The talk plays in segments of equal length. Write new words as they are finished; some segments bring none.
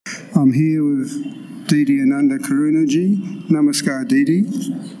I'm here with Didi Anandakarunaji. Namaskar, Didi.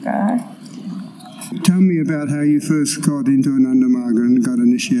 Tell me about how you first got into Ananda Marga and got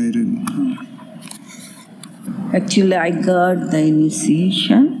initiated. Actually, I got the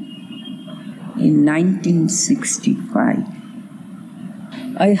initiation in 1965.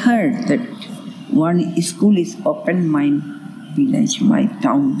 I heard that one school is open in my village, my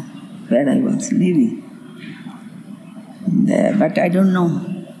town, where I was living. But I don't know.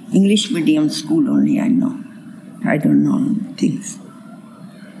 English medium school only I know. I don't know things.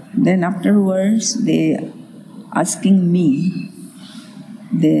 Then afterwards, they asking me.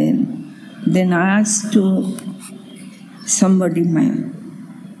 Then I asked to somebody, my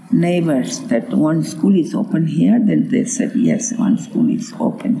neighbors, that one school is open here. Then they said, yes, one school is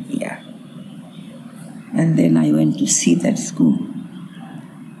open here. And then I went to see that school.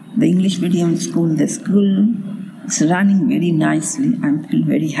 The English medium school, the school is running very nicely. I feel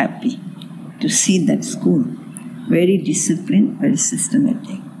very happy to see that school. Very disciplined, very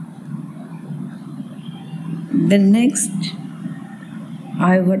systematic. The next,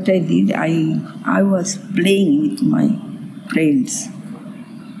 what I did, I was playing with my friends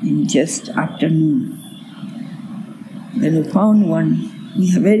in just afternoon. Then we found we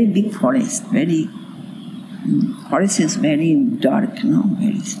have very big forest, forest is very dark,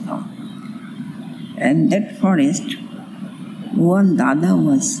 very strong. And that forest, one Dada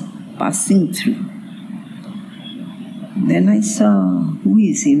was passing through. Then I saw, who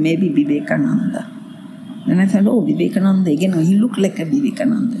is he? Maybe Vivekananda. Then I thought, oh, Vivekananda again. He looked like a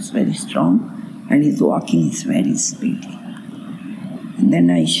Vivekananda. He's very strong and his walking is very speedy. And then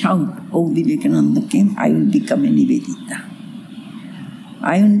I shout, oh, Vivekananda came, I will become a Nivedita.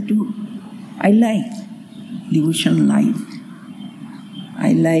 I like devotion life.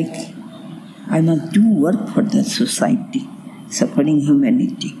 I must do work for the society, supporting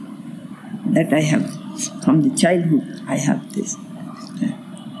humanity. That I have, from the childhood, I have this.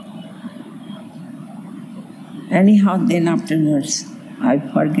 Anyhow, then afterwards, I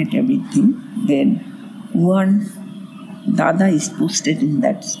forget everything. Then one Dada is posted in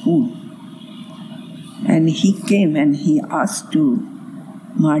that school. And he came and he asked to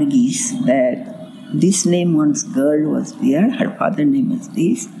Margis that this name, one's girl was there, her father name was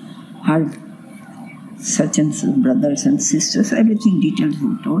this, her such and such brothers and sisters, everything details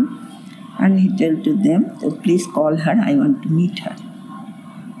he told. And he told to them, please call her, I want to meet her.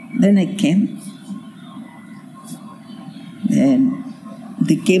 Then I came. Then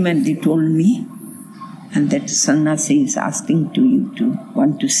they came and they told me, and that sannyasi is asking to you to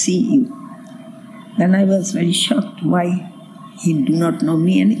want to see you. Then I was very shocked. Why? He do not know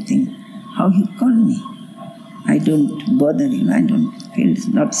me anything. How he called me? I don't bother him. I don't feel it's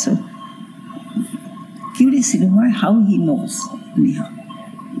not so curious. Why? How he knows? Anyhow.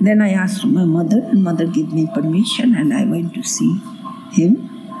 Then I asked my mother, and mother gave me permission, and I went to see him.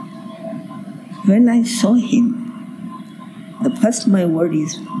 When I saw him, the first my word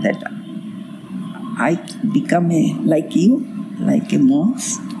is that I become like you, like a monk.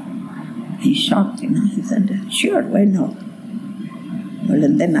 He shocked, He said, sure, why not? Well,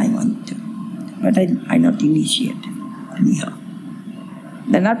 and then I want to. But I not initiated, anyhow.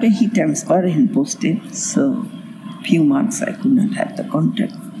 Then after he transferred and posted, so few months I could not have the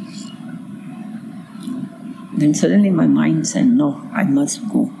contact. Then suddenly my mind said, no, I must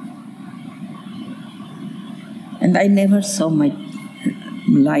go. And I never saw my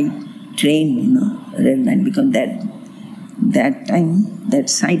light train, rail line, because that time, that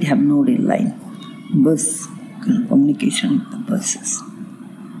side have no rail line. Bus, communication with the buses.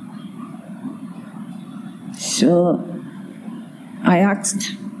 So I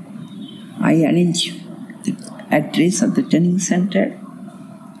arranged the address of the training center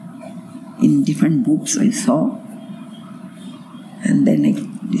in different books I saw. And then I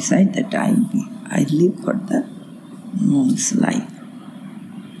decided that I live for the monk's life.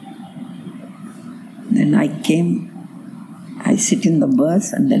 Then I came, I sit in the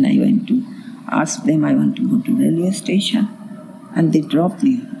bus, and then I went to ask them I want to go to railway station. And they dropped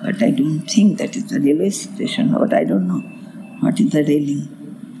me, but I don't think that is the railway station, or I don't know what is the railing,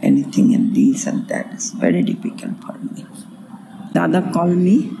 anything and this and that. It's very difficult for me. Dada called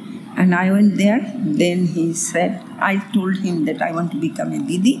me, and I went there. Then he said, I told him that I want to become a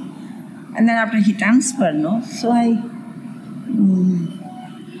Didi. And then after he transferred, so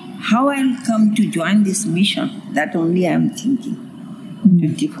how I'll come to join this mission, that only I am thinking,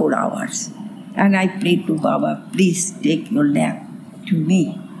 24 hours. And I prayed to Baba, please take your lap to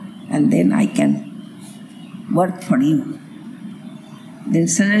me, and then I can work for you. Then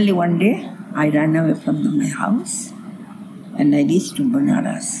suddenly one day, I ran away from my house, and I reached to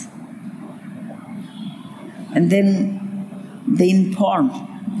Banaras. And then they informed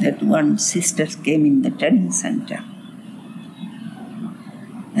that one sister came in the training center.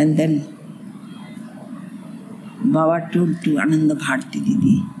 And then Baba told to Ananda Bharti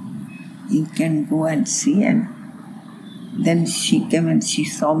Didi, you can go and see. And then she came and she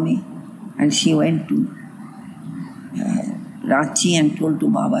saw me, and she went to Ranchi and told to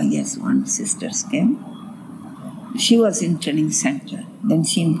Baba, yes, one sister came. She was in training center. Then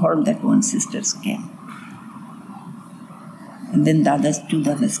she informed that one sister came. And then two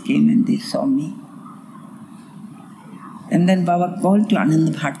dadas came and they saw me. And then Baba called to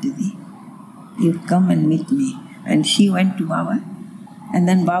Ananda Bharti Didi, you come and meet me. And she went to Baba. And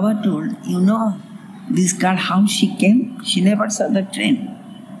then Baba told, you know, this girl, how she came? She never saw the train.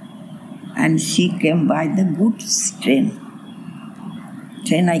 And she came by the goods train.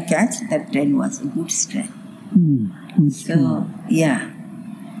 Train I catch, that train was a goods train. So, yeah.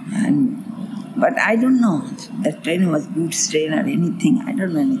 But I don't know, the train was goods train or anything. I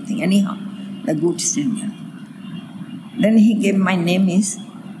don't know anything. Anyhow, the goods train. Then he gave my name is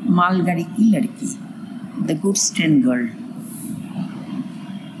Malgari Ki Ladki, the goods train girl.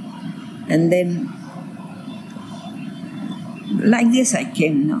 And then, like this I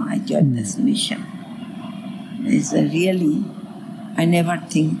came, I joined this mission. It's really, I never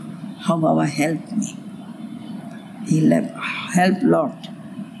think how Baba helped me. He helped a lot.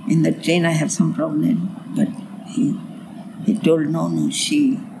 In the train I have some problem, but he told, no,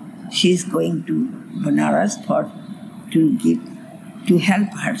 she's going to Banaras to help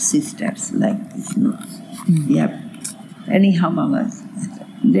her sisters like this. Yeah. Anyhow, Baba.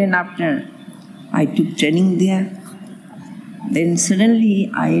 Then after I took training there, then suddenly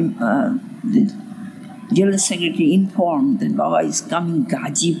the General Secretary informed that Baba is coming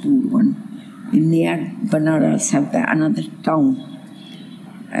Gazipur, near Banaras, have another town.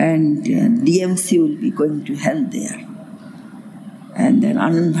 And DMC will be going to help there. And then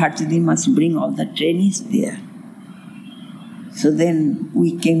Anand Bharti must bring all the trainees there. So then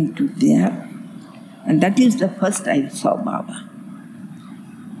we came to there. And that is the first I saw Baba.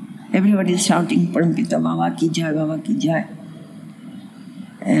 Everybody is shouting, Parampita Baba ki jai, Baba ki jai.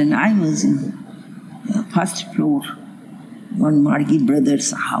 And I was in first floor, one Margi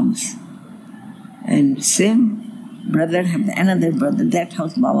brother's house. And same brother have another brother, that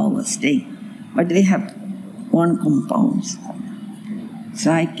house Baba was staying. But they have one compound.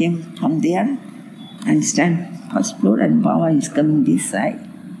 So I came from there and stand first floor, and Baba is coming this side.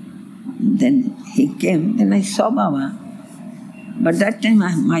 Then he came, then I saw Baba. But that time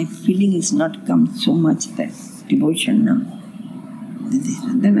my feeling is not come so much that devotion now.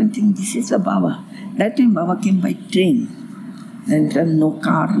 Then I think this is a Baba. That time Baba came by train. Then no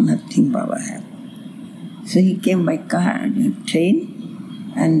car, nothing Baba had. So he came by car,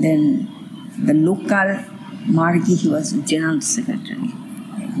 train, and then the local Margi, he was the General Secretary,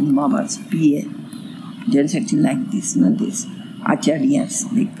 Baba's PA. General Secretary like this, Acharyas.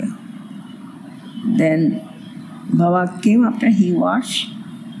 Then Baba came after he washed,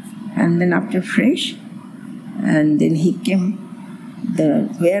 and then after fresh, and then he came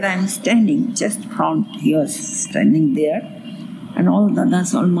where I am standing, just front, he was standing there, and all the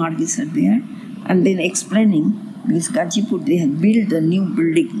others, all Margis are there, and then explaining, because Gazipur, they have built a new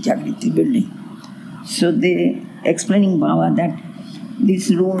building, Jagriti building. So they explaining Baba that this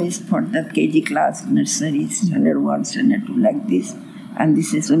room is for the KG class, nursery, standard 1, standard 2, like this, and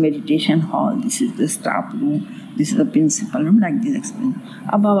this is the meditation hall, this is the staff room, this is the principal room, like this explaining.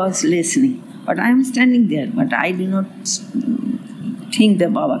 Baba was listening, but I am standing there, but I do not think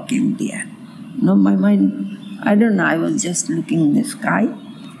that Baba came there. No, my mind, I don't know, I was just looking in the sky,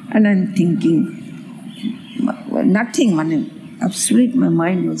 and I'm thinking, nothing, absolutely, my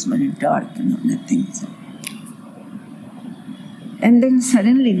mind was very dark, nothing. And then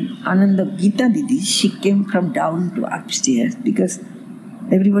suddenly, Gita Didi, she came from down to upstairs, because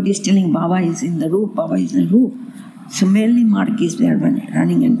everybody is telling Baba is in the roof, Baba is in the roof. So many Margis were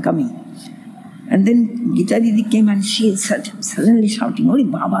running and coming. And then Gita Didi came and she is suddenly shouting, "Oh,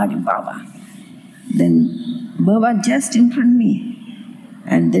 Baba, Baba." Then Baba just in front of me.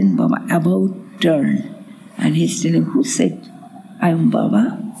 And then Baba about turned. And he's telling, who said, I am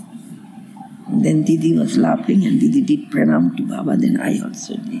Baba? And then Didi was laughing and Didi did pranam to Baba. Then I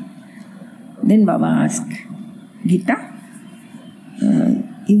also did. Then Baba asked, Gita,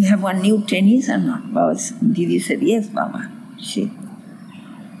 you have one new trainees or not? Didi said, yes, Baba.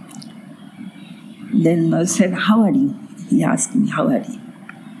 Then Baba said, how are you? He asked me, how are you?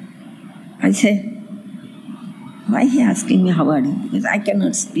 I said, why he asking me how are you? Because I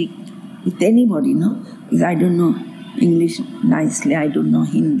cannot speak with anybody, no? Because I don't know English nicely, I don't know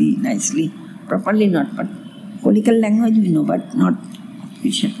Hindi nicely, properly not, but Political language we know, but not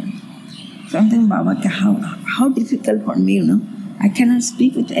Bhavisaca. Sometimes Baba, how difficult for me, I cannot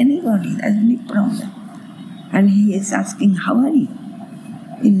speak with anybody. That's a big problem. And he is asking, how are you?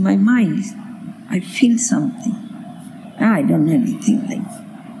 In my mind, I feel something. I don't know anything like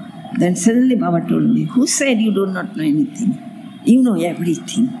that. Then suddenly Baba told me, who said you do not know anything? You know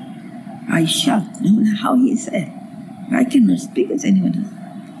everything. I shocked. How he said. I cannot speak with anyone.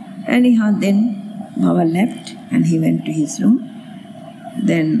 Anyhow, then Baba left and he went to his room.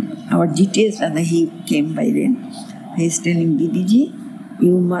 Then our details, he came by then. He is telling Didiji,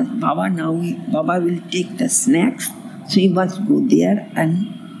 you must, Baba will take the snacks, so you must go there.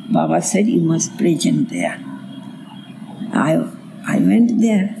 And Baba said, you must present there. I went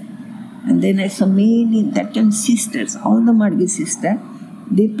there, and then I saw many, that time sisters, all the Marga sisters,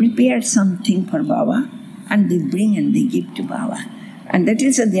 they prepared something for Baba, and they bring and they give to Baba. And that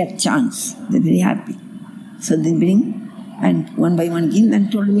is their chance. They're very happy. So they bring, and one by one give,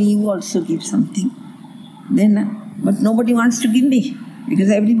 and told me, you also give something. Then, but nobody wants to give me,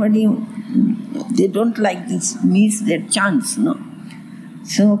 because everybody, they don't like this, miss their chance, no?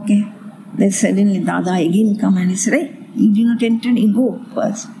 So, okay. Then suddenly Dada again come and he said, hey, you do not enter, you go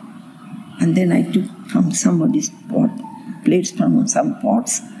first. And then I took from somebody's pot, plates from some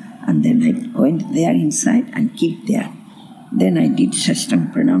pots, and then I went there inside and keep there. Then I did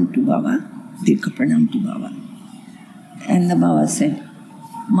Sashtang Pranam to Baba, Dirgha Pranam to Baba. And the Baba said,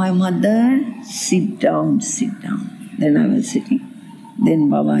 my mother, sit down, sit down. Then I was sitting. Then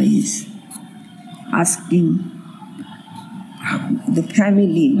Baba is asking the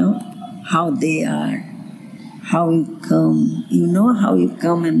family, how they are, how you come, how you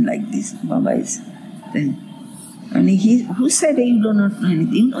come and like this. Baba is then. And who said you do not know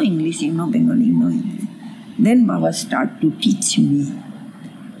anything? You know English, you know Bengali, you know English. Then Baba start to teach me.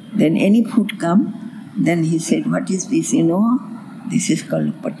 Then any food come, then he said, what is this? This is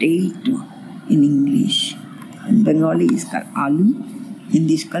called potato in English. In Bengali is called aloo,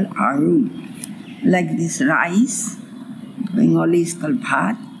 Hindi is called aru. Like this rice, Bengali is called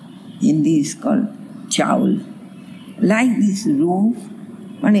bhat, Hindi is called chawal. Like this roof,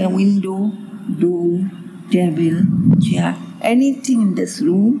 a window, door, table, chair, anything in this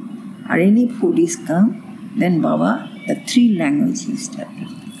room or any food is come, then Baba, the three languages he started.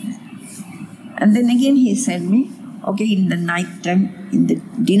 And then again he said me, okay, in the night time, in the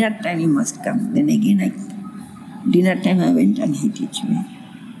dinner time you must come. Then again dinner time I went and he teach me.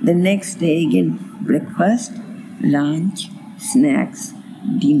 The next day again breakfast, lunch, snacks,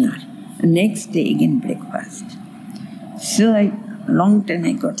 dinner. The next day again breakfast. So long time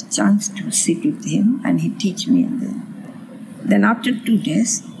I got a chance to sit with him and he teach me. And then after 2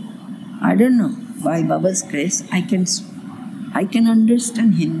 days, I don't know, by Baba's grace, I can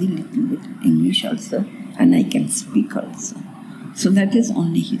understand Hindi little bit, English also, and I can speak also. So that is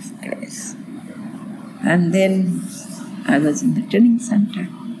only his grace. And then I was in the training center.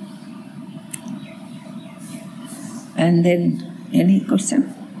 And then, any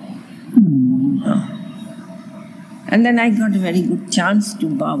question? No. And then I got a very good chance to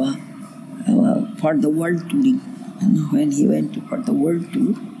Baba for the world touring. When he went for the world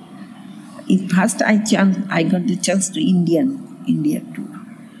tour, first I got the chance to India tour.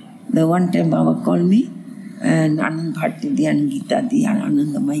 The one time Baba called me, and Anand Bharti and Gita Di and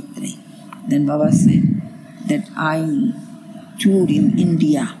Ananda Maitri. Then Baba said that I will tour in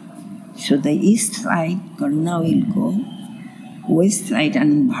India. So the east side, Karuna will go, west side,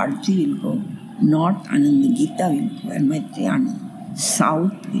 Anand Bharti will go, north, Ananda Gita will go, and Maitri Anand,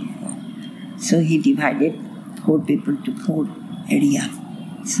 south will go. So he divided 4 people to 4 area.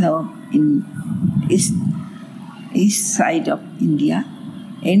 So in east side of India,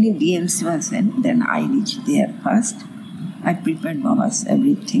 any DMC was sent, then I reached there first. I prepared Baba's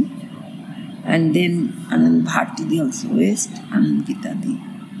everything. And then Anand Bharti Di also west, Anand Gita Di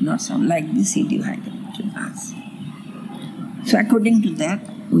north, so like this he divided to us. So according to that,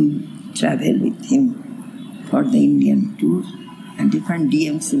 we travel with him for the Indian tour and different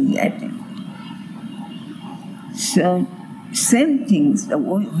DMC we attend. So same things,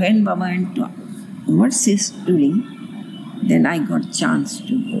 when Baba went to overseas touring, then I got chance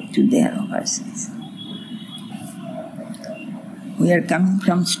to go to their overseas. We are coming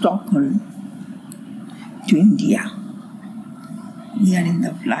from Stockholm to India. We are in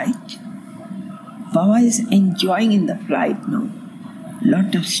the flight. Baba is enjoying in the flight now.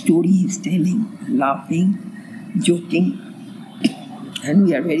 Lot of stories telling, laughing, joking, and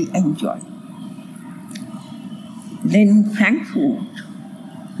we are very enjoying. Then in Frankfurt,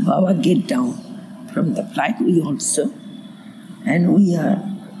 Baba get down from the flight, we also, and we are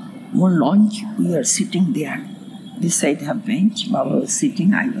one launch, we were sitting there. Beside her bench, Baba was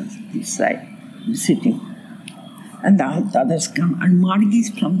sitting, I was beside, sitting. And the others come, and Marga is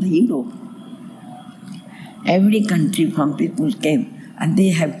from the Europe. Every country from people came, and they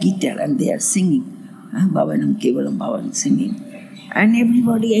have guitar and they are singing. Bhavanam Kevalam Bhavan singing. And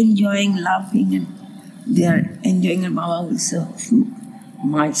everybody enjoying, laughing, and they are enjoying, and Baba also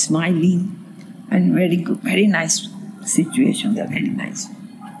smiling, and very good, very nice situation, they are very nice.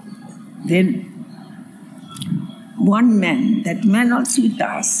 Then one man, that man also with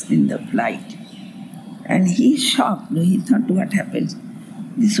us in the flight, and he shocked, he thought what happened.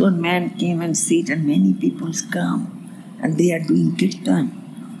 This one man came and sit, and many people come, and they are doing kirtan.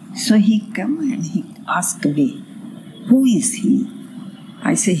 So he come and he asked me, who is he?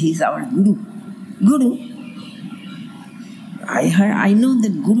 I say, he is our Guru. Guru? I know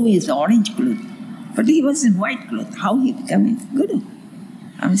that Guru is orange cloth, but he was in white cloth. How he became a Guru?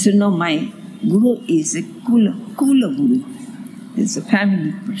 I said, no, my Guru is a Kula Guru. He is a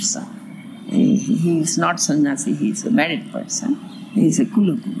family person. He is not sannyasi, he is a married person. He is a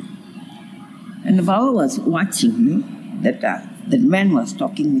Kula Guru. And Baba was watching me, that man was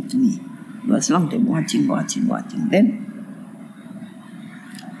talking with me. He was long time watching. Then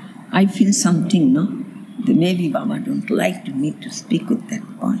I feel something, no? That maybe Baba don't like me to speak with that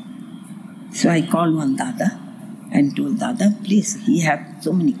boy. So I called one Dada and told Dada, please, he have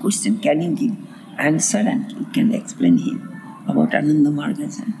so many questions, can you give answer and you can explain him about Ananda Marga.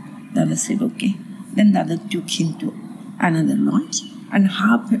 Dada said, okay. Then Dada took him to another lodge, and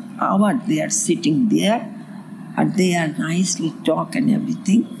half an hour they are sitting there, and they are nicely talk and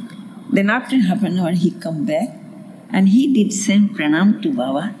everything. Then after half an hour he come back, and he did same pranam to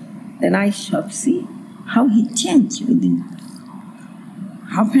Baba. Then I shocked, see how he changed within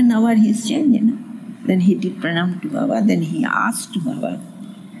half an hour. He's changed, Then he did pranam to Baba. Then he asked to Baba.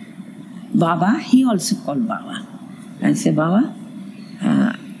 Baba, he also called Baba and said, Baba,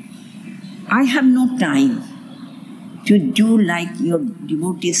 I have no time to do like your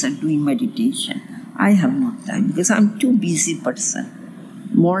devotees are doing meditation. I have no time because I'm too busy person.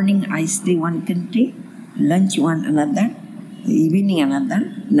 Morning I stay one country, lunch one another, evening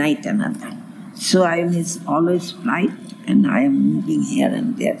another, night another. So I am always flight, and I am moving here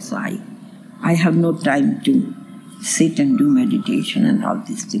and there. So I have no time to sit and do meditation and all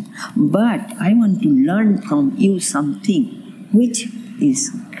these things. But I want to learn from you something which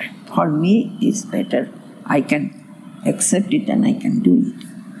is, for me, is better. I can accept it and I can do it.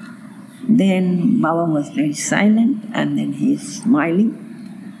 Then Baba was very silent, and then he is smiling.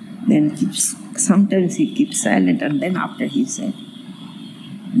 Then sometimes he keeps silent, and then after he said,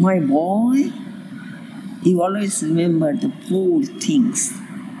 my boy, you always remember the 4 things.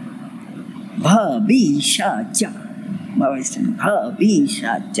 Bhavisaca. Baba is saying,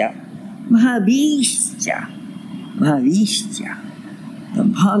 Bhavisaca. Bhavisaca. The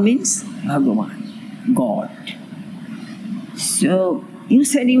Bha means Bhagavan, God. So, you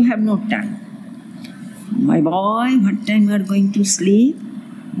said you have no time. My boy, what time you are going to sleep?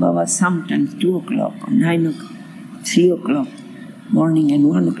 Baba, sometimes 2 o'clock, or 9 o'clock, 3 o'clock, morning and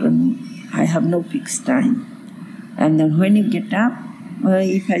 1 o'clock. I have no fixed time. And then when you get up,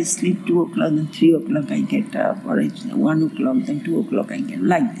 if I sleep 2 o'clock, then 3 o'clock I get up, or it's 1 o'clock, then 2 o'clock I get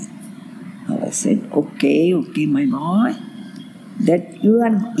like this. I said, okay, my boy, that you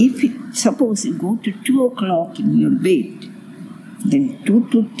are, if suppose you go to 2 o'clock in your bed, then 2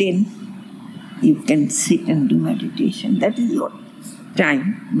 to 10, you can sit and do meditation. That is your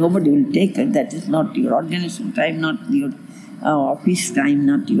time. Nobody will take it. That is not your organization time, not your office time,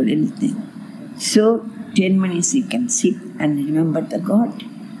 not your anything. So 10 minutes you can sit and remember the God.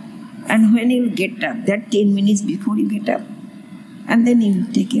 And when you get up, that 10 minutes before you get up, and then you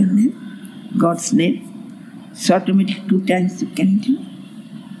will take your name, God's name. So automatically 2 times you can do.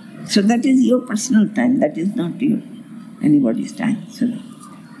 So that is your personal time. That is not your anybody's time. So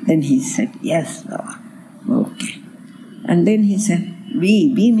then he said, yes, Baba. Okay. And then he said,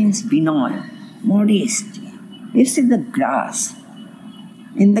 B means Binoy, modesty. You see the grass.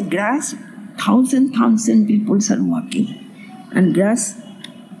 In the grass, thousand people are walking. And grass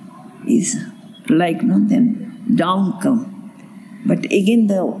is like, then down come. But again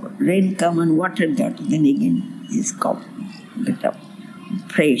the rain come and water that, then again is get up,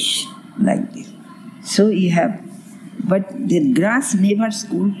 fresh, like this. So you have, but the grass never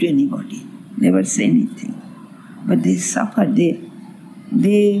scold to anybody, never say anything. But they suffer, they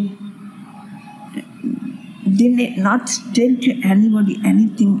not tell to anybody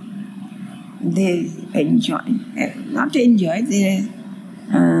anything. They enjoy, not enjoy, they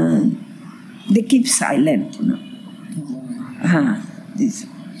keep silent, This.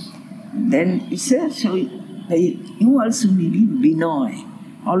 Then he said, so you also may be Binoy,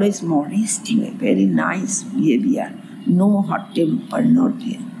 always modesty, very nice behavior, no hot temper, not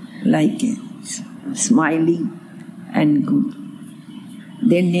like smiling and good.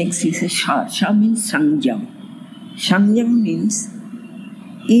 Then next is a Sha. Sha means Sangyam. Sangyam means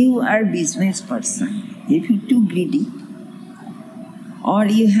you are a business person. If you're too greedy or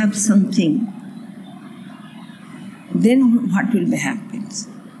you have something, then what will happen?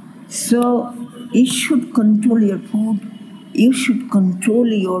 So you should control your food, you should control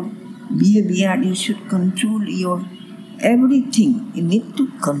your behavior, you should control your everything. You need to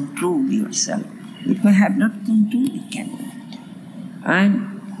control yourself. If you have not control, you cannot.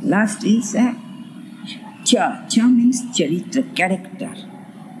 And last is Cha. Cha means charitra, character.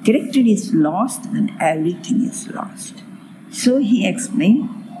 Character is lost and everything is lost. So he explained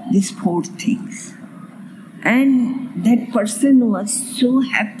these 4 things. And that person was so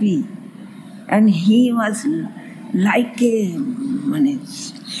happy. And he was like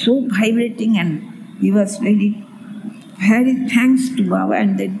so vibrating, and he was very, very thanks to Baba.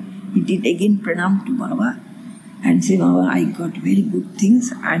 And then he did again pranam to Baba and say, Baba, I got very good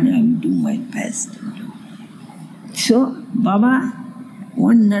things and I will do my best. So Baba,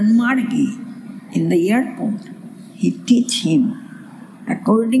 one Nanmargi in the airport, he teach him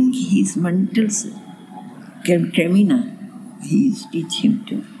according to his mental stamina, he is teach him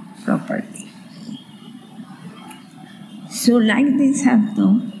to properly. So like this have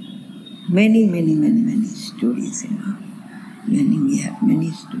many stories, we have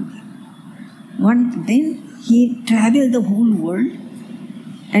many stories. Then he traveled the whole world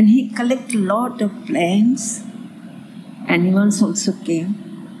and he collected a lot of plants. Animals also came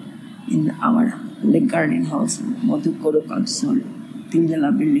in our lake garden house, Madhukorok also,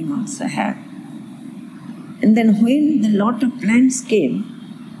 Tinjala building also had. And then when the lot of plants came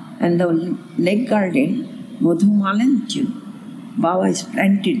and the lake garden, Madhumalanchu, Baba is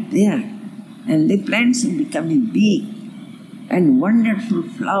planted there, and the plants are becoming big and wonderful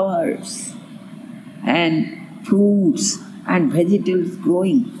flowers and fruits and vegetables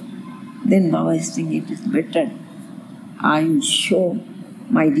growing. Then Baba is thinking it is better I will show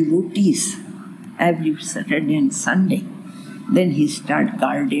my devotees every Saturday and Sunday. Then he start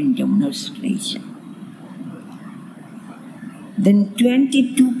garden demonstration. Then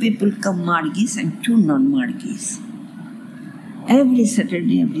 22 people come Margis and 2 non-Margis. Every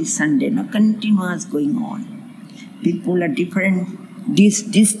Saturday, every Sunday, continuous going on. People are different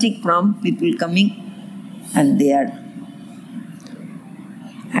district from people coming and they are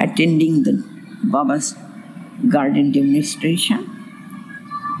attending the Baba's garden demonstration.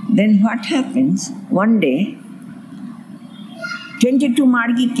 Then what happens? One day, 22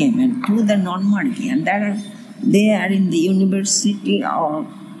 Margi came and 2 the non-Margi, and they are in the University of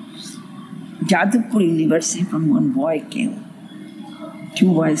Jadavpur University. From one boy came,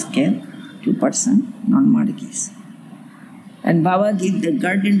 2 boys came, 2 person, non-Margis. And Baba gave the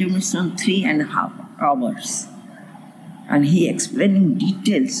garden demonstration 3.5 hours. And he explained in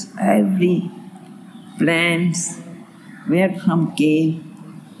details every plants, where from came,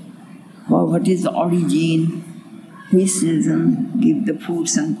 what is the origin, which season give the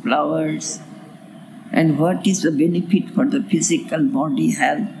fruits and flowers, and what is the benefit for the physical body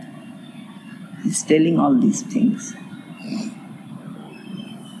health. He's telling all these things.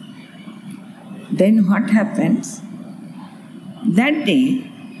 Then what happens? That day,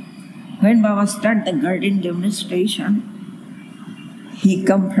 when Baba started the garden demonstration, he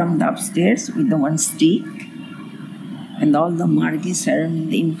come from the upstairs with the one stick, and all the Margis are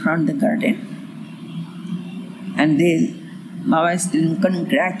in front of the garden. And Baba is telling,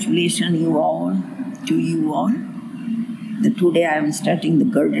 congratulations to you all. Today I am starting the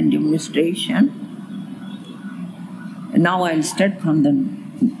garden demonstration. And now I will start from the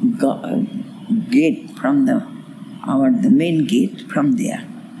gate, from the main gate from there.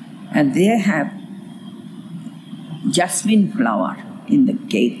 And they have jasmine flower in the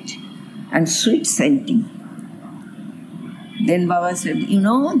gate and sweet scenting. Then Baba said,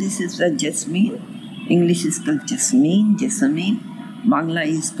 this is the jasmine. English is called jasmine. Bangla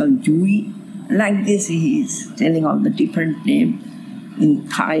is called jui. Like this he is telling all the different names. In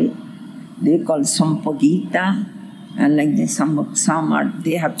Thai, they call Sampagita. And like this,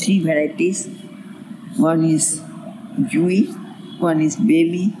 they have 3 varieties. One is jui, one is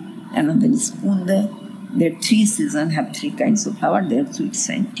baby, another is punda. There are 3 seasons, have 3 kinds of flower. They are sweet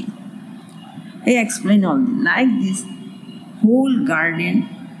scenting. He explained all this. Like this whole garden,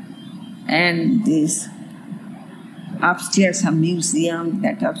 and this upstairs have museum,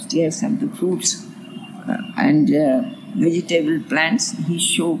 that upstairs have the fruits and vegetable plants. He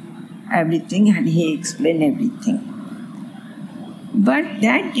showed everything, and he explained everything. But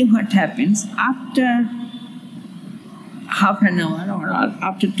that day what happens, after half an hour or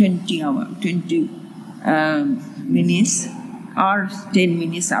after 20 minutes or 10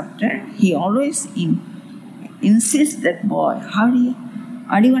 minutes after, he always insists that, boy,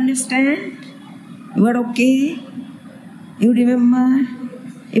 are you understand? You are okay? You remember?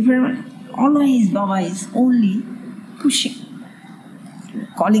 If you remember, always Baba is only pushing,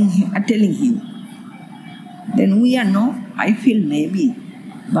 calling him, telling him. Then we are no, I feel maybe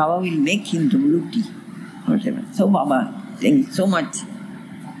Baba will make him WT, whatever. So Baba saying so much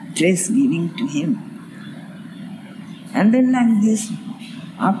stress giving to him. And then like this,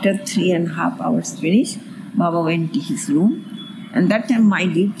 after 3.5 hours finished, Baba went to his room. And that time my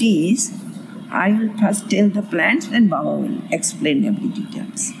duty is, I will first tell the plans and Baba will explain every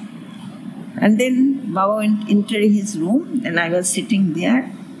details. And then Baba went into his room, and I was sitting there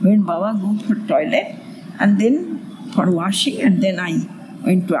when Baba go for toilet and then for washing, and then I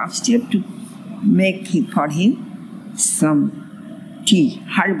went to upstairs to make for him some tea,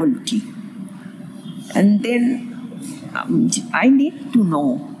 herbal tea. And then I need to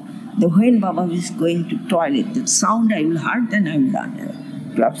know that when Baba is going to toilet, the sound I will hear, then I will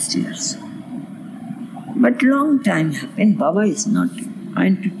run to upstairs. But long time happened, Baba is not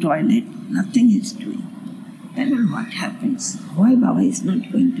going to toilet, nothing is doing. Then what happens? Why Baba is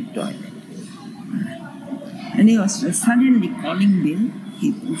not going to toilet? And he was suddenly calling bell,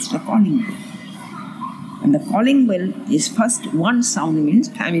 he pushed the calling bell. And the calling bell is first one sound means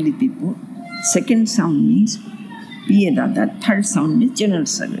family people, second sound means PA Dada, third sound means General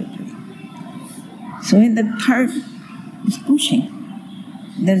Secretary. So when the third is pushing,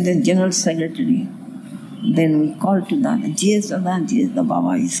 then the General Secretary, then we call to Dada, GS Dada, GS the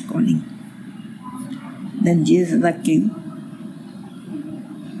Baba is calling. Then GS Dada came.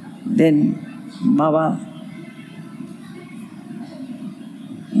 Then Baba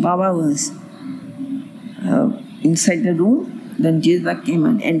was inside the room. Then GS Dada came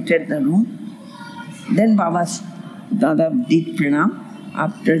and entered the room. Then Baba's Dada did pranam.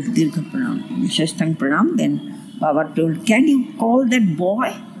 After Dirgha pranam, Shashtang pranam, then Baba told, can you call that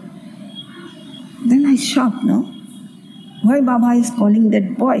boy? Then I shocked, no? Why Baba is calling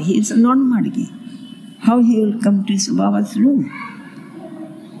that boy? He is a non-Margi. How he will come to his Baba's room?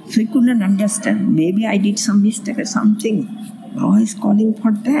 So he couldn't understand. Maybe I did some mistake or something. Baba is calling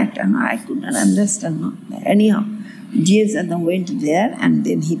for that, and I couldn't understand. No? Anyhow, GS went there, and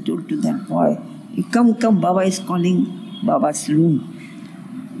then he told to that boy, come, Baba is calling Baba's room.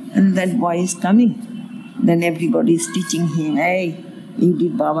 And that boy is coming. Then everybody is teaching him, hey, you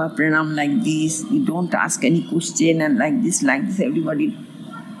did Baba pranam like this, you don't ask any question, and like this, everybody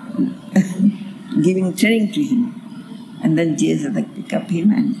giving training to him. And then GS picked up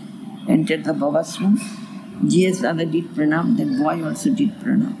him and entered the Baba's room. GS did pranam, that boy also did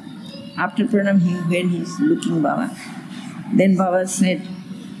pranam. After pranam, when he's looking Baba, then Baba said,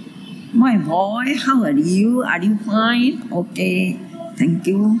 my boy, how are you? Are you fine? Okay, thank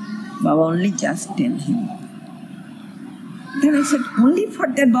you. Baba only just tell him. Then I said, only for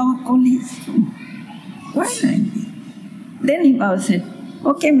that Baba call his room. Why like this? Then Baba said,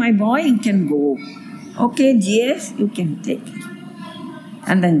 okay, my boy, you can go. Okay, GS, you can take it.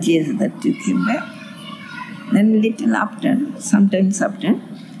 And then GS took him back. Then little after, sometimes after,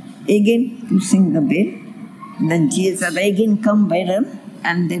 again pushing the bell. And then GS again come by them.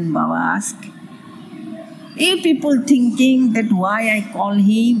 And then Baba asked, if people thinking that why I call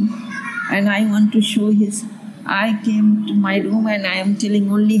him and I want to show his, I came to my room and I am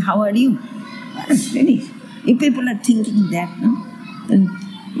telling only how are you? That's finished. If people are thinking that, no, then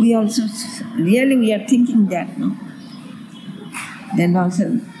we also, really we are thinking that, no. Then Baba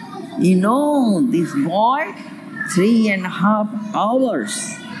said, you know, this boy, 3.5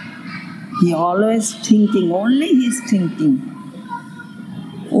 hours, he always thinking, only he's thinking.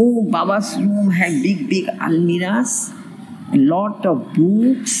 Oh, Baba's room had big almiras, a lot of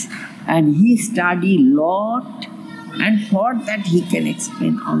books, and he studied lot, and for that he can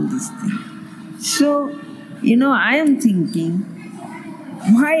explain all these things. So, I am thinking,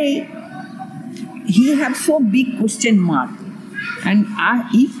 why he have so big question mark? And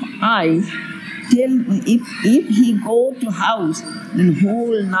if he go to house, then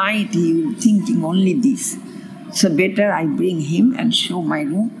whole night he will thinking only this. So better I bring him and show my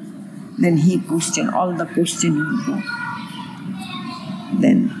room. Then he question, all the question will go.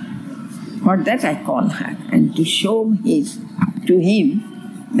 Then for that I call her, and to show to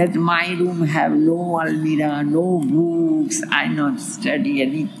him that my room have no almirah, no books, I not study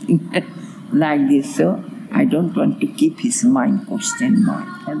anything like this. So I don't want to keep his mind question mark.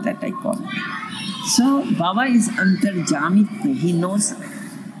 For that I call him. So Baba is antarjamit. He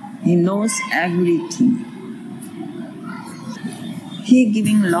knows everything. He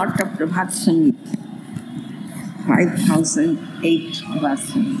giving lot of Prabhat Sangit, 5,008 Prabhat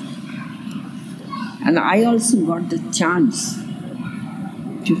Sangit. And I also got the chance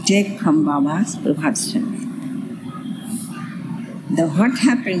to take from Baba's Prabhat Sangit. What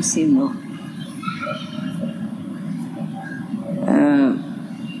happens,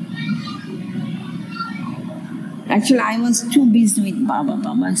 actually I was too busy with Baba.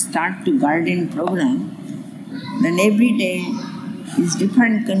 Baba start to garden program. Then every day is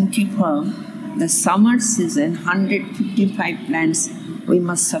different country from the summer season, 155 plants we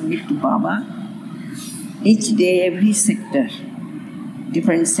must submit to Baba. Each day, every sector,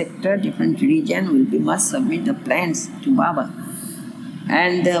 different region must submit the plants to Baba.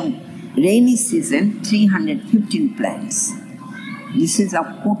 And the rainy season, 315 plants. This is a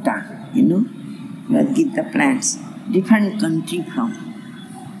quota, that give the plants, different country from.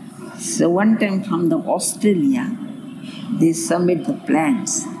 So one time from the Australia, they submit the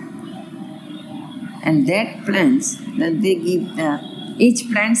plants. And that plants, that they give each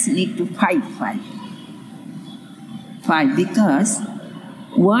plants need to five, because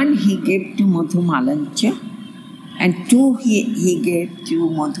one he gave to Madhu Malancha, and two he gave to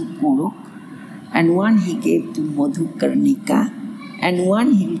Madhu Kuruk, and one he gave to Madhu Karnika, and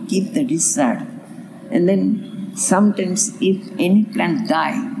one he will keep the reserve. And then sometimes if any plant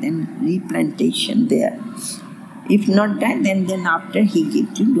die, then replantation there. If not die, then after he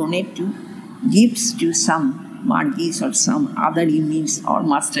gives to some Margis or some other units or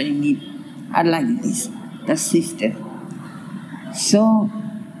master unit are like this, the system. So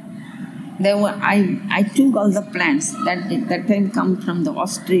I took all the plants that time come from the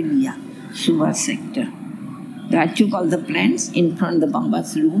Australia, Suva sector. I took all the plants in front of the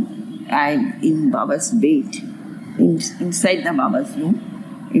Baba's room, in Baba's bed, inside the Baba's room,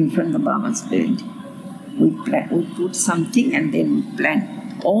 in front of the Baba's bed. We put something and then we plant.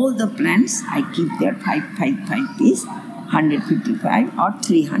 All the plants I keep there, five piece, 155 or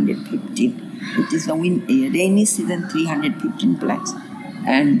 315. It is the rainy season, 315 plants,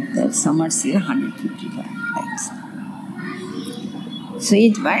 and the summer season, 155 plants. So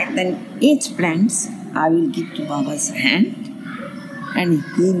each plants I will give to Baba's hand, and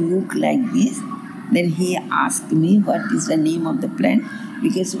he look like this. Then he asked me what is the name of the plant,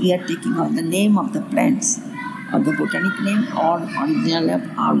 because we are taking out the name of the plants, or the botanic name, or original,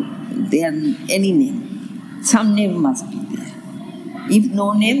 or their any name. Some name must be there. If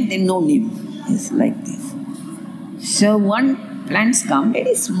no name, then no name. It's like this. So one plants come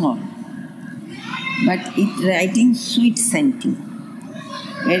very small, but it writing sweet scenting,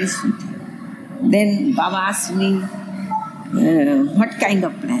 very sweet. Then Baba asked me, what kind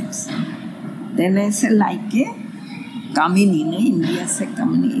of plants? Then I said, like a kamini, India say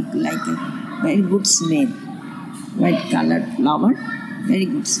kamini, like a very good smell, white colored flower, very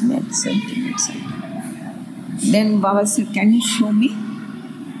good smell, something. Then Baba said, can you show me?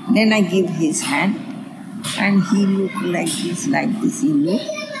 Then I give his hand, and he looked like this he looked.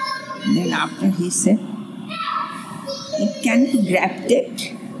 Then after he said, can you grab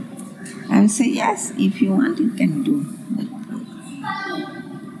it? I say, yes, if you want, you can do.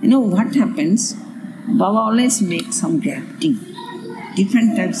 What happens? Baba always makes some grafting,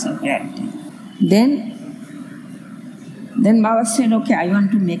 different types of grafting. Then Baba said, okay, I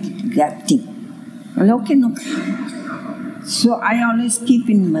want to make it grafting. Well, okay, no. So I always keep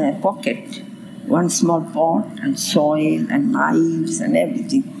in my pocket one small pot and soil and knives and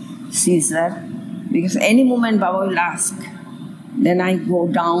everything, scissor, because any moment Baba will ask. Then I go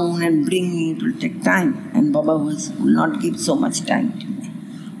down and bring it, it will take time, and Baba will not give so much time to me.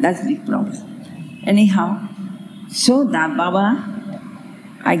 That's the problem. Anyhow, so that Baba,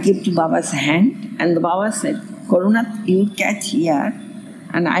 I give to Baba's hand, and the Baba said, Karuna, you catch here,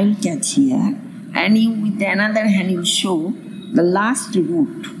 and I will catch here, and you with the another hand you show the last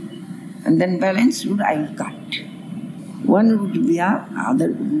root, and then balance root I will cut. One root we have, other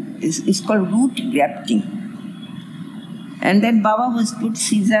root is called root grafting. And then Baba was put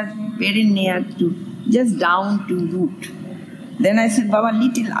scissor very near to, just down to root. Then I said, Baba,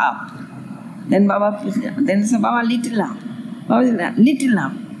 little up. Then said, Baba, little up. Baba said, little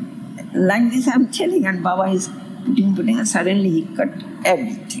up. Like this I'm telling, and Baba is putting, and suddenly he cut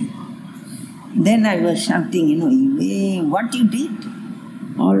everything. Then I was shouting, what you did?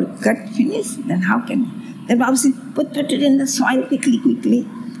 All cut, finished, then how can you? Then Baba said, put it in the soil quickly.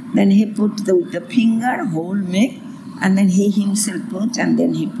 Then he put the finger, whole make, and then he himself put, and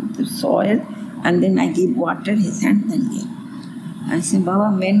then he put the soil, And then I give water, his hand then give. I say,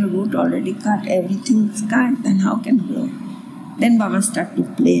 Baba, main root already cut, everything is cut, then how can grow? Then Baba start to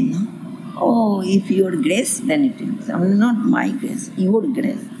play, no? Oh, if your grace, then it is. Not my grace, your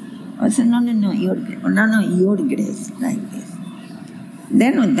grace. I said, no, your grace. No, your grace, like this.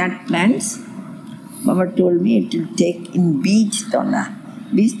 Then with that plants, Baba told me it will take in beach tala.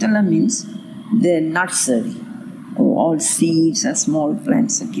 Beach tala means the nursery. All seeds or small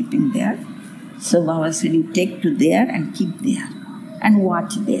plants are keeping there. So Baba said, you take to there and keep there and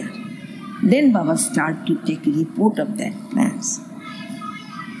watch there. Then Baba start to take a report of that plants.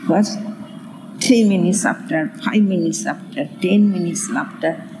 First, 3 minutes after, 5 minutes after, 10 minutes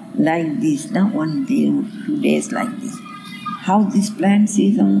after, like this. Now 1 day, 2 days like this. How this plant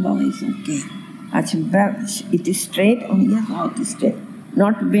is on Baba is okay. It is straight, yes, how it is straight.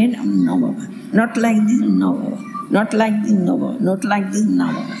 Not bent, no Baba. Not like this, no Baba. Not like this, no Baba. Not like this, no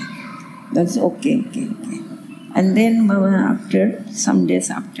Baba. That's okay. And then Baba, after, some days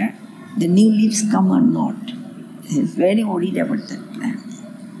after, the new leaves come or not. He's very worried about that plant.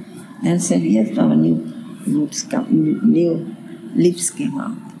 Then said, yes, Baba, new roots come, new leaves came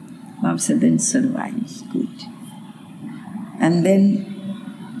out. Baba said, then survives, good. And then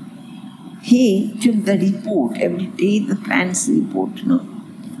he took the report, every day the plants report, no?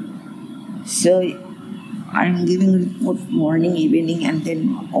 So I'm giving report morning, evening, and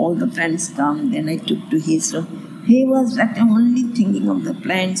then all the plants come, then I took to his room. He was that only thinking of the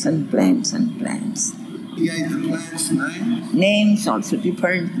plants and plants and plants. He gave the plants names? Names also,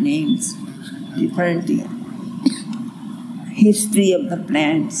 different names, different history of the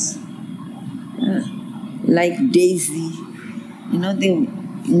plants. Like daisy. You know, the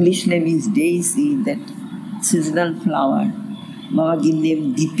English name is daisy, that seasonal flower. Baba gave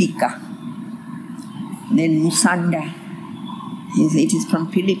name Deepika. Then Musanda. It is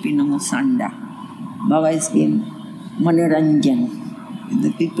from Filipino, Musanda. Baba is given Manoranjan.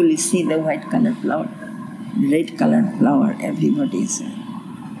 The people see the white colored flower, red colored flower, everybody is.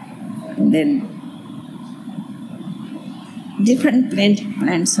 Then different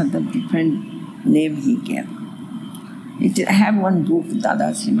plants are the different name he gave. I have one book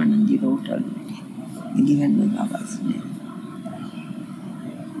Dada Simanandi wrote already, given by Baba's name.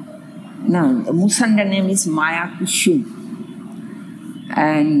 Now, the Musanda name is Maya Kushum.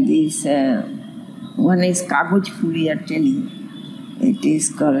 And this one is Kagoj Phul we are telling. It is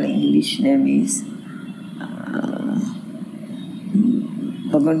called, English name is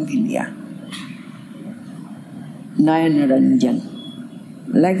Bougainvillea. Nayanaranjan.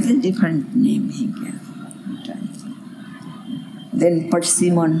 Like the different name he gave. Then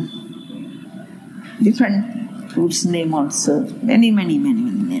persimmon. Different fruits name also. Many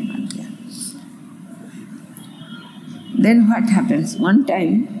names are there. Then what happens? One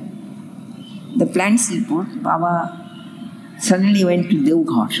time, the plants report, Baba suddenly went to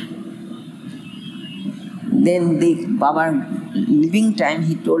Devghar. Then Baba, living time,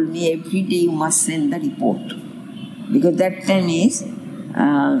 he told me every day you must send the report. Because that time is,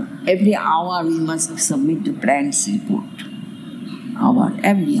 every hour we must submit the plants report.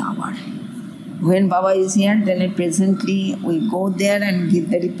 Every hour. When Baba is here, then presently we go there and give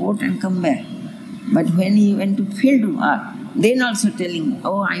the report and come back. But when he went to field work, then also telling,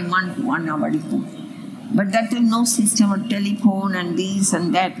 oh, I want 1 hour report. But that time no system of telephone and this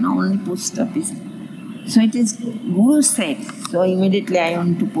and that, no, only post office. So it is Guru said. So immediately I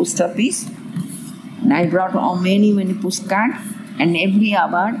went to post office and I brought many postcards, and every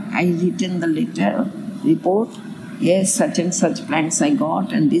hour I written the letter, report. Yes, such and such plants I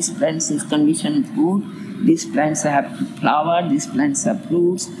got, and these plants is condition good. These plants have flower, these plants have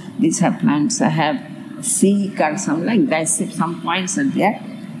fruits, these have plants have seed or something like that. Some points are there.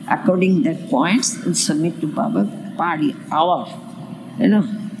 According to that points, we submit to Baba per hour. You know.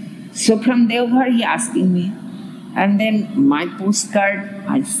 So from Devghar he asking me. And then my postcard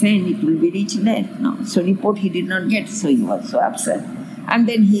I sent, it will be reached late. No. So report he did not get, so he was so upset. And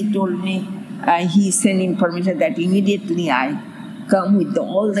then he told me, he sent information that immediately I come with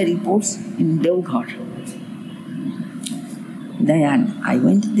all the reports in Devghar. Then I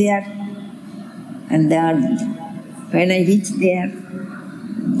went there, and there, when I reached there,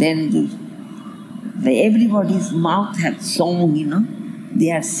 then everybody's mouth had song, you know,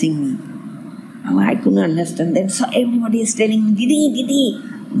 they are singing. I couldn't understand. Then so everybody is telling me, Didi,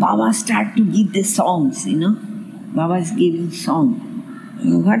 Baba start to give the songs, you know. Baba is giving song.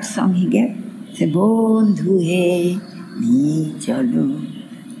 What song he gave? Say, Bondhu he, ni chalo.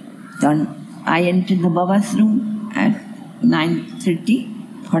 Then I entered the Baba's room at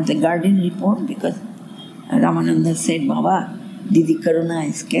 9:30 for the garden report, because Ramananda said, Baba, Didi Karuna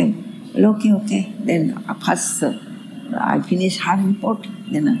has came. Okay. Then first I finished her report,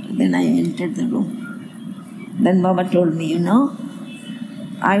 then I entered the room. Then Baba told me,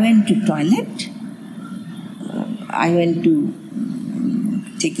 I went to toilet, I went to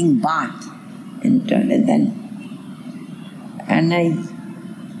taking bath in toilet then, and I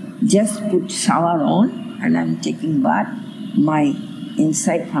just put shower on and I'm taking bath, my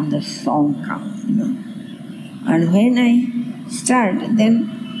inside from the song come, And when I start, then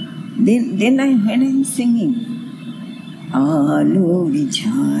when I'm singing, Alori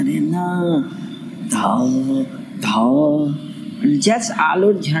Jharna Dha Dha, just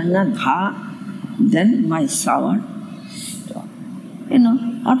Alor Jharna Dha, then my shower stop.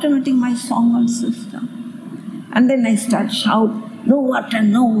 Automatic my song also stop. And then I start shout, no water,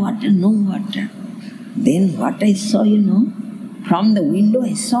 no water, no water. Then what I saw, from the window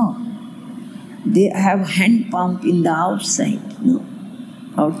I saw, they have hand pump in the outside,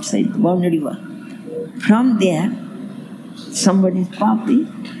 outside boundary wall. From there, somebody is pumping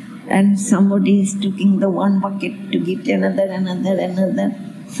and somebody is taking the one bucket to give to another.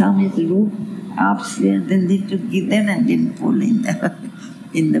 Some is root upstairs, then they took it there and then pull in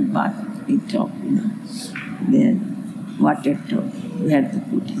the bath, top, There, water tub, where to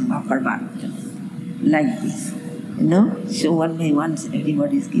put in upper bath, like this, So one by one,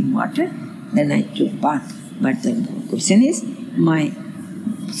 everybody is giving water. Then I took bath. But the question is, my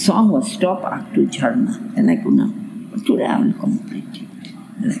song was stopped up to Jharna. Then I could not. But today I will complete it.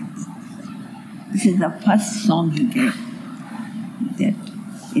 Like this. This is the first song he gave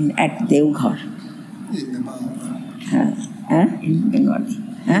at Devghar. In the bath. In Bengali.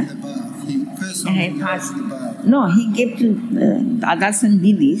 In the bath. First song he gave in the bath. No, he gave to Dadas and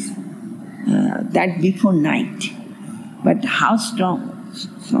Didis that before night. But how strong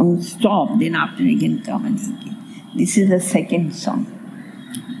song stop, then after again come and he gave. This is the second song.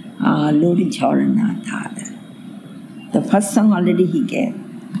 Lori Jharna Dhara. The first song already he gave.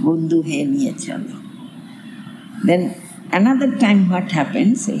 Bundu He Niye Chalo. Then another time what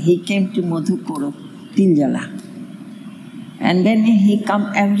happens, he came to Madhukoro, Tiljala. And then he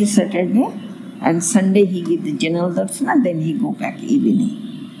come every Saturday and Sunday he give the general darshana, then he go back evening.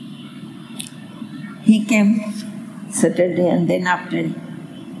 He came Saturday and then after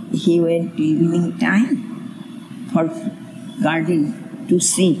he went to evening time for garden to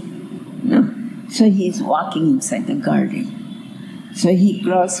see. So he is walking inside the garden. So he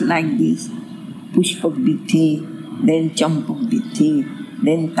crossed like this, Pushpak Bithi, then Champak Bithi,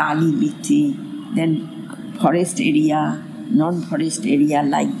 then Tali Bithi, then forest area, non-forest area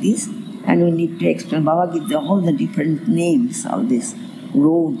like this. And we need to explain, Baba gives all the different names of this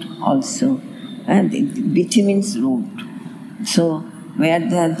road also. And Bithi means road. So where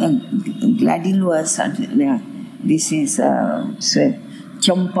the gladiolas are there, this is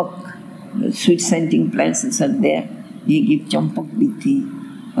Champak, sweet scenting plants are there. He give Champak Bithi.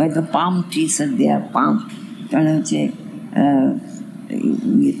 Where the palm trees are there, palm, Tali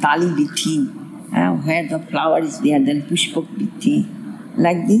Bithi. Where the flower is there, then Pushpak Bithi.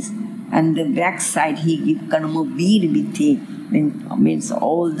 Like this. And the back side he give Karma Bir Bithi. Means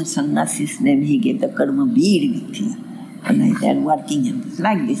all the sannyasis name he gave the Karma Bir Bithi. And they are working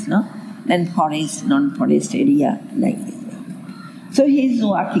like this, no? Then forest, non-forest area, like this. So he is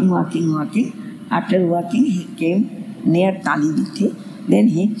walking. After walking, he came near Tali Bithi. Then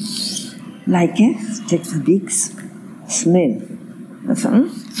he, takes a big smell.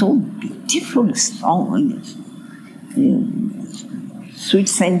 So beautiful song, sweet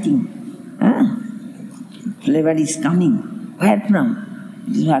scenting. Flavor is coming. Where from?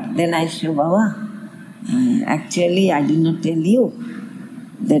 Then I said, Baba, actually I did not tell you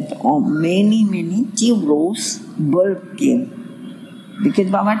that many tube rose bulb came. Because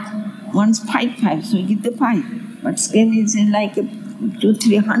Baba wants 5, so he give the 5. But skin is like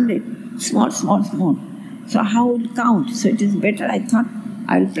 200-300, small. So how will count? So it is better, I thought,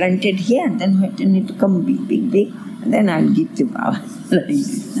 I will plant it here, then when it need to come big, and then I will give to Baba. Like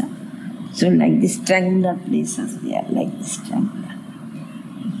this. So like this triangular places there, like this triangular.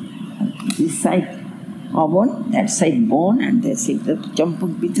 This side bone, that side bone, and that side the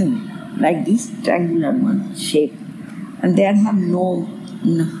Champak Bithi, like this triangular one shape. And there have no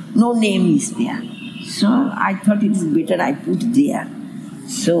name is there. So I thought it is better I put there.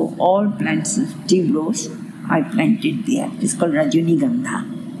 So all plants of tuberose I planted there. It's called Rajunigandha.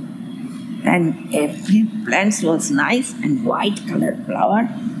 And every plant was nice and white color flower,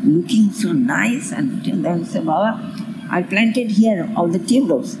 looking so nice. And then said, Baba, I planted here all the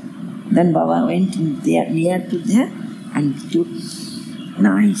tuberose. Then Baba went there near to there and took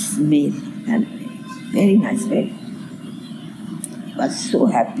nice smell and very nice smell. He was so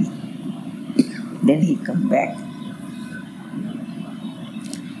happy. Then he come back.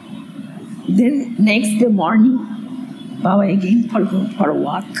 Then next day morning, Baba again go for a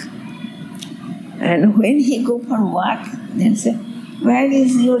walk. And when he go for a walk, then say, "Where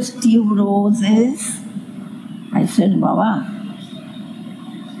is your tube roses?" I said, "Baba,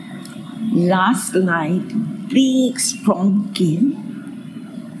 last night big storm came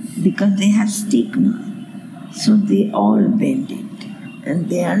because they have stick now. So they all bend it and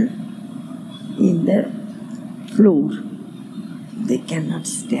they are in the floor. They cannot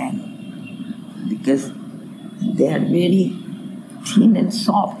stand because they are very thin and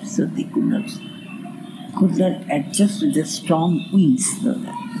soft, so they could not adjust to the strong winds."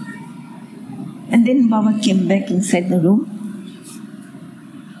 And then Baba came back inside the room.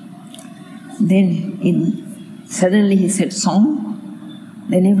 Then suddenly he said song.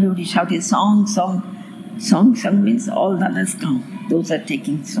 Then everybody shouted song, song. Song means all the others come. Those are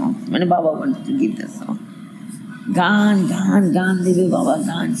taking songs. When Baba wanted to give the song. Gaan, gaan, gaan, Devi Baba,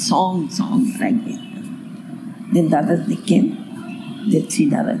 gaan, song, like this. Then the others they came. The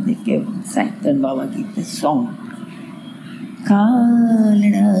three others they came inside. Then Baba gave the song. Kal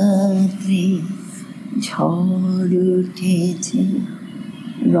ratri jhod utheche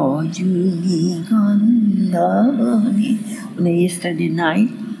rajuni gandhavani. Yesterday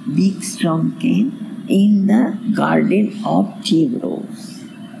night, big storm came in the garden of tube rose.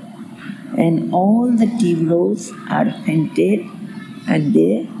 And all the tube rose are painted and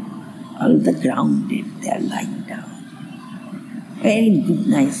all the grounded, they are lying down. Very good,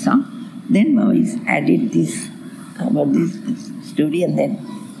 nice song. Then Baba is added this about this story, and then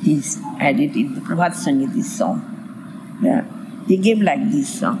he's added in the Bhavisaca this song. Yeah. He gave like this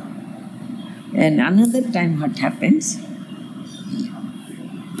song. And another time what happens,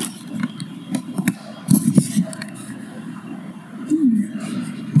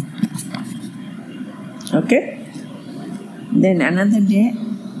 okay? Then another day,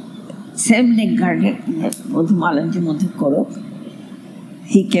 same lake garden, Madhumalanji Madhukorok,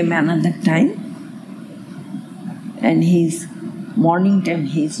 he came another time, and his morning time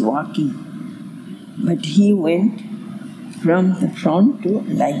he is walking. But he went from the front to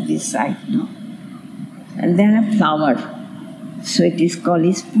like this side, no? And there are flower, so it is called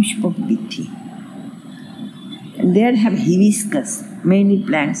is Pushpak Biti. And there have hibiscus, many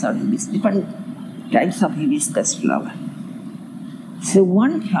plants are hibiscus, different types of hibiscus flower. So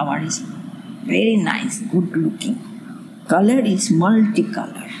one flower is very nice, good looking. Color is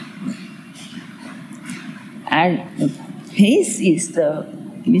multicolor. And the face is the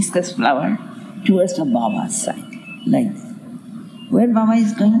hibiscus flower towards the Baba's side, like this. Where Baba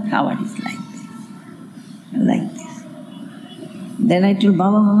is going, flower is like this. Like this. Then I told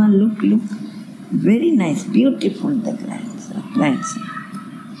Baba, look, very nice, beautiful the plants.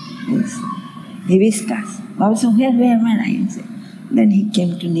 Yes. Hibiscus. Baba said, where? I said. Then he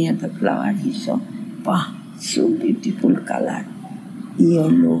came to near the flower, he saw, wow, so beautiful color.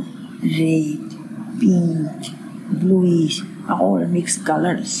 Yellow, red, pink, bluish, all mixed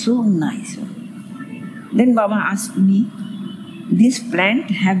color, so nice. Then Baba asked me, this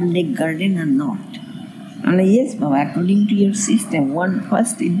plant have lake garden or not? I'm like, yes, Baba, according to your system, one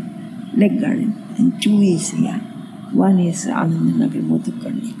first in lake garden and two is here. One is Ananda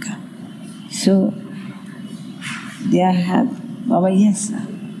Marga. So they have, Baba, yes, sir.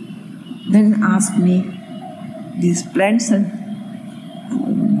 Then asked me, these plants are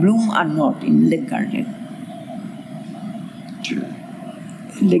bloom or not in lake garden?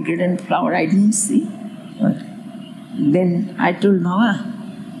 Lake garden flower I didn't see. But then I told Baba,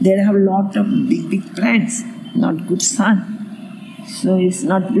 there have a lot of big plants, not good sun. So it's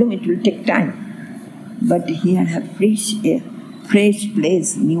not bloom, it will take time. But here have fresh air, fresh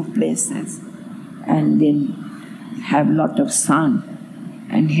place, new places, and then have lot of sun.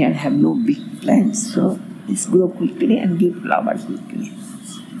 And here have no big plants, so it's grow quickly and give flower quickly.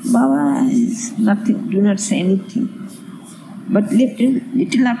 Baba is nothing, do not say anything. But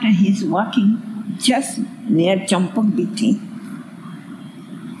little after he is walking, just near Champak Biti,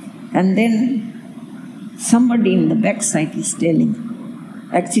 and then somebody in the backside is telling,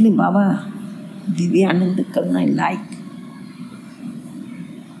 actually Baba, Didi Anandakaruna I like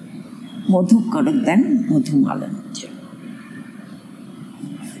Madhukorok than Madhumalanji.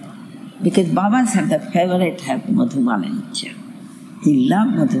 Because Babas have the favorite have Madhumalanji. He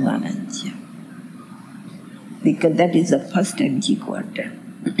loved Madhumalanji. Because that is the first MG quarter.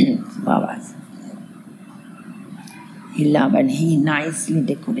 Babas. He loved, and he nicely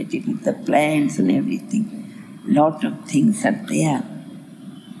decorated with the plants and everything. Lot of things are there.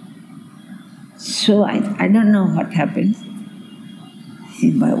 So I don't know what happens.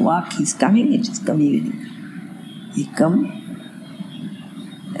 by walk he's coming, it is coming. He come,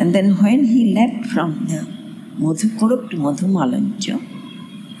 and then when he left from the Madhukurup to Madhumalancha,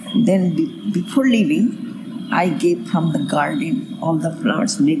 then before leaving, I gave from the garden all the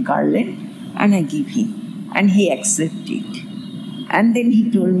flowers, made garland, and I gave him, and he accepted. And then he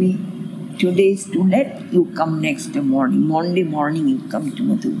told me, today is too late, you come next morning. Monday morning you come to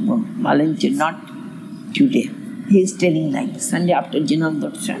Madhumalancha, not today. He is telling like Sunday after Janam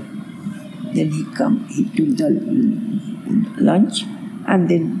Darshan. Then he come, he took the lunch, and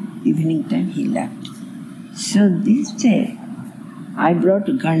then evening time he left. So this day, I brought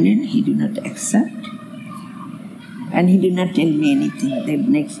a garland, he did not accept. And he did not tell me anything. The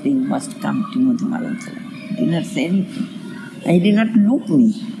next day must come to Madhumalancha. He did not say anything. And he did not look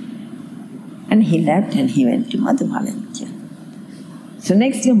me. And he left and he went to Madhumalancha. So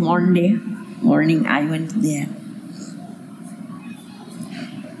next day, Monday morning, I went there.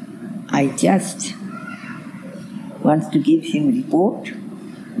 I just want to give him report.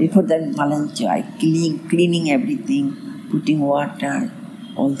 Before that Malancha, I cleaning everything, putting water,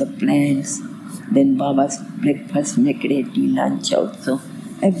 all the plants. Then Baba's breakfast make ready, lunch also.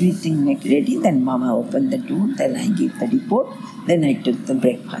 Everything make ready. Then Mama opened the door. Then I give the report. Then I took the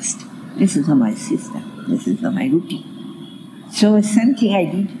breakfast. This is my sister. This is my routine. So same thing I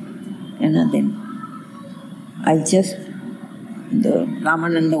did. And then I just, the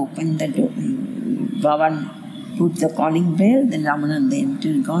Ramananda opened the door. Baba put the calling bell. Then Ramananda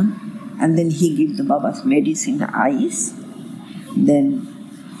entered, gone. And then he gave the Baba's medicine, ice. Then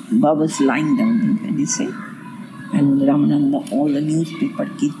Baba's lying down in medicine. And Ramananda, all the newspaper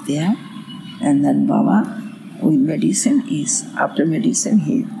keep there. And then Baba, with medicine, after medicine,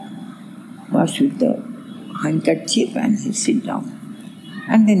 he wash with the handkerchief and he sit down.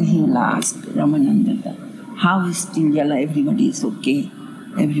 And then he will ask Ramananda, how is Tinjala? Everybody is okay.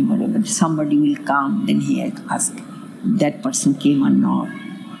 Everybody, but somebody will come. Then he ask, that person came or not.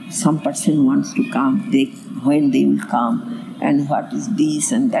 Some person wants to come. When they will come. And what is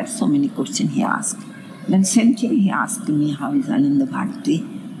this and that, so many questions he asked. Then same thing he asked me, how is Ananda Bharati?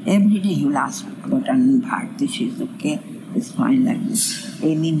 Every day he will ask about Ananda Bharati, she is okay, it's fine like this.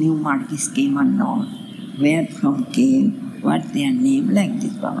 Any new Margis came or not, where from came, what their name, like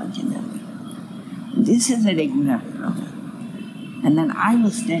this Babaji Nanda. This is a regular program. And then I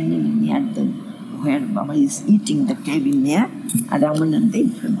was standing near where Baba is eating, the table near, and Ramananda in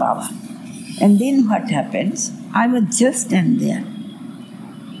front of Baba. And then what happens? I was just standing there.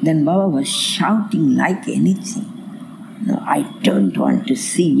 Then Baba was shouting like anything. No, I don't want to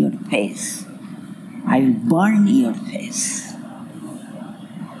see your face. I will burn your face.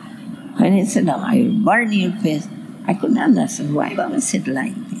 When he said, I will burn your face, I couldn't understand why Baba said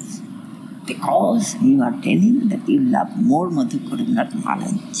like this. Because you are telling that you love more Madhukurup, not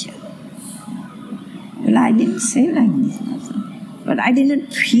Malancha. Well, I didn't say like this. But I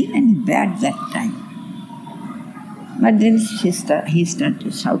didn't feel any bad that time. But then he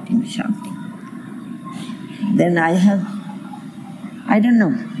started shouting. Then I don't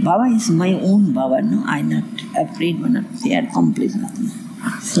know, Baba is my own Baba, no, I'm not afraid, I'm not fear, complete nothing.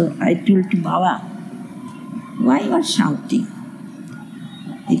 So I told to Baba, why you are shouting?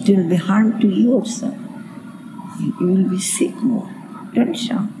 It will be harm to you also. You will be sick more. Don't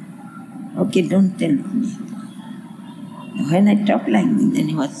shout. Okay, don't tell me. When I talked like this, then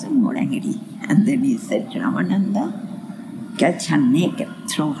he was more angry. And then he said, Ramananda, catch her naked,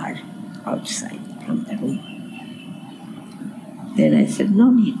 throw her outside from the room. Then I said,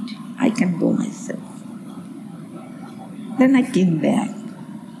 no need, I can go myself. Then I came back.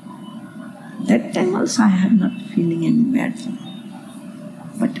 That time also I have not feeling any bad thing.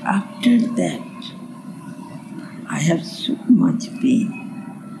 But after that, I have so much pain.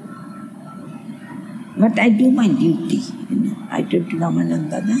 But I do my duty. I told to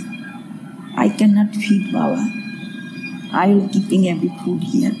Ramananda, I cannot feed Baba. I will keeping every food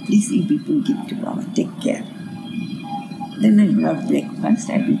here. Please, you people give to Baba. Take care. Then I brought breakfast,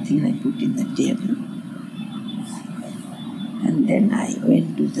 everything I put in the table. And then I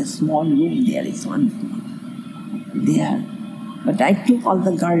went to the small room. There is one room there. But I took all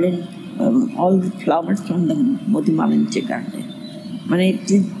the garden, all the flowers from the Madhumalancha garden. When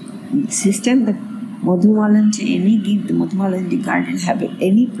it is system that Madhumalancha, any give the Madhumalancha garden have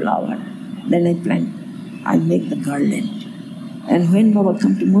any flower, then I make the garland. And when Baba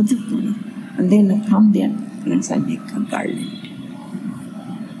come to Madhupur, and then from there, I make a garland.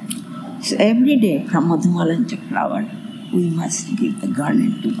 So every day from Madhumalancha flower, we must give the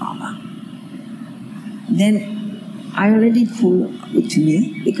garland to Baba. Then I already full with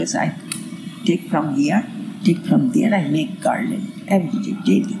me because I take from here take from there, I make garland every day,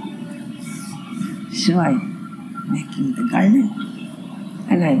 daily. So I'm making the garland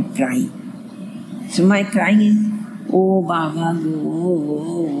and I'm crying. So my crying is, oh Baba go,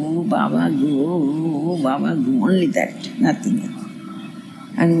 oh Baba go, oh Baba go, only that, nothing else.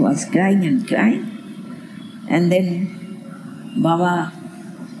 And he was crying and crying. And then Baba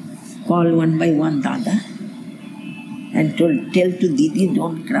called one by one Dada and tell to Didi,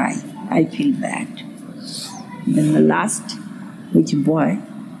 don't cry, I feel bad. Then the last, which boy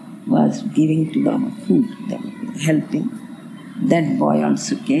was giving to Baba food, helping, that boy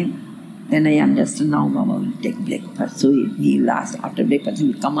also came. Then I understood now Baba will take breakfast. So he'll ask, after breakfast he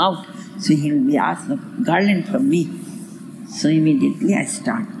will come out. So he'll be asked the garland from me. So immediately I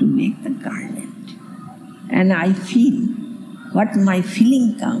start to make the garland. And I feel what my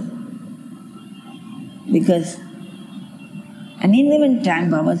feeling comes. Because and in the meantime,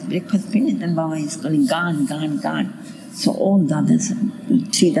 Baba's breakfast finished and Baba is calling, Gan, Gan, Gan. So all the others,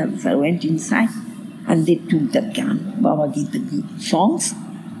 3 others went inside and they took the Gan. Baba gave the songs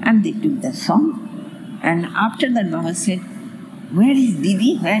and they took the song. And after that Baba said, where is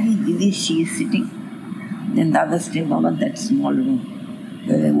Didi? Where is Didi? She is sitting. Then the others said, Baba, that small room.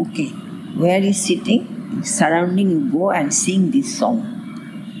 They were okay. Where is sitting? Surrounding, you go and sing this song.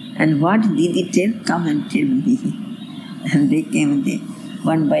 And what Didi tell, come and tell me. And they came,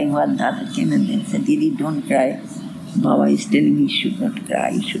 one by one, the other came and they said, Didi, don't cry. Baba is telling me you should not cry,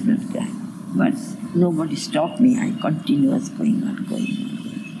 you should not cry. But nobody stopped me. I continuous going on.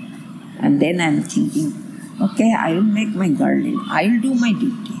 And then I'm thinking, okay, I will make my garland. I will do my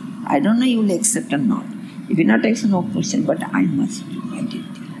duty. I don't know you will accept or not. If you not accept, no question, but I must do my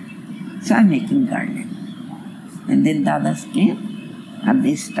duty. So I'm making garland. And then the others came and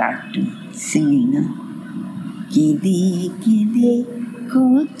they start to singing. Kidi kidi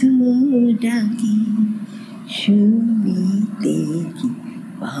kotu dagi shumite ki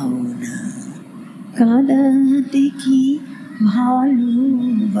bhauna kada dekhi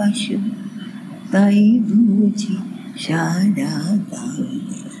bhalu bashu tai buji shara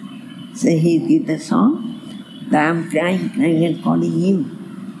gauna. So he did the song. I am crying and calling you,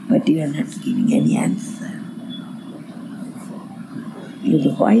 but you are not giving any answer.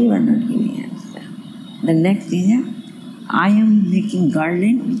 Why you are not giving answer? The next is, I am making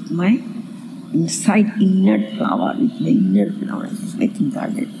garland with my inside inner flower, with my inner flower. I am making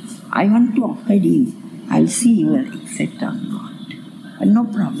garland. I want to offer you. I'll see you will accept or not. But no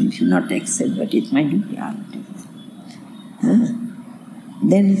problem, you should not accept, but it's my duty. I will do it.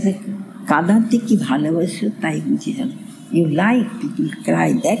 Then he said, Kadate ki bhalabasho tai buji. You like, people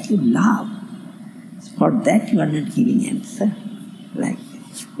cry, that you love. For that you are not giving answer. Like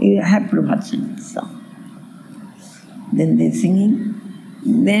that. You have Prabhupada song. Then they're singing.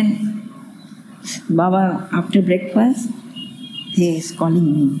 Then Baba, after breakfast, he is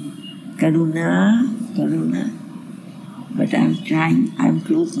calling me, Karuna, Karuna. But I'm trying, I'm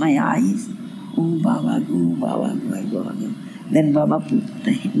closed my eyes. Oh Baba, go, Baba, go, I go again. Then Baba put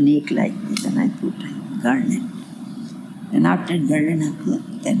the neck like this and I put a garland. And after garland I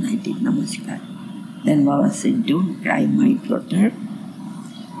put, then I did namaskar. Then Baba said, don't cry, my daughter.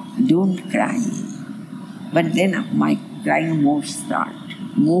 Don't cry. But then my crying more start,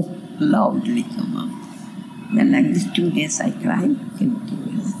 more loudly come out. Then like this 2 days I cried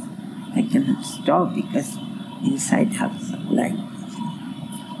continuously. I cannot stop because inside hurts like this.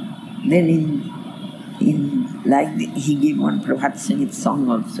 Then he gave one Prabhat Singh song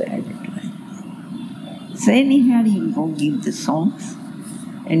also added to it. So anywhere he go give the songs,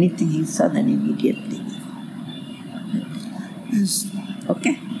 anything he saw then immediately.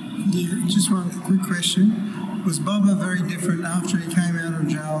 Okay? Yeah, just one quick question. Was Baba very different after he came out of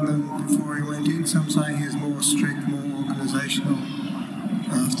jail than before he went in? Some say he was more strict, more organisational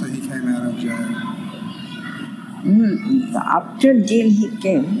after he came out of jail. After jail he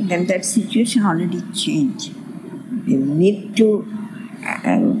came, then that situation already changed. You need to,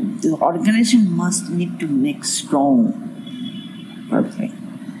 the organization must need to make strong. Perfect.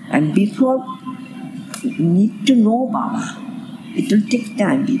 And before, you need to know Baba. It will take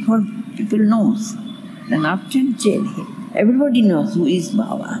time before people knows. Then after jail, everybody knows who is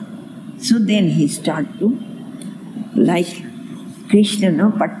Baba. So then he start to, like Krishna,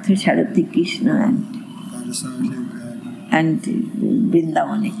 no? Partha Sharati Krishna and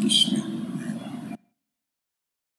Vrindavana Krishna.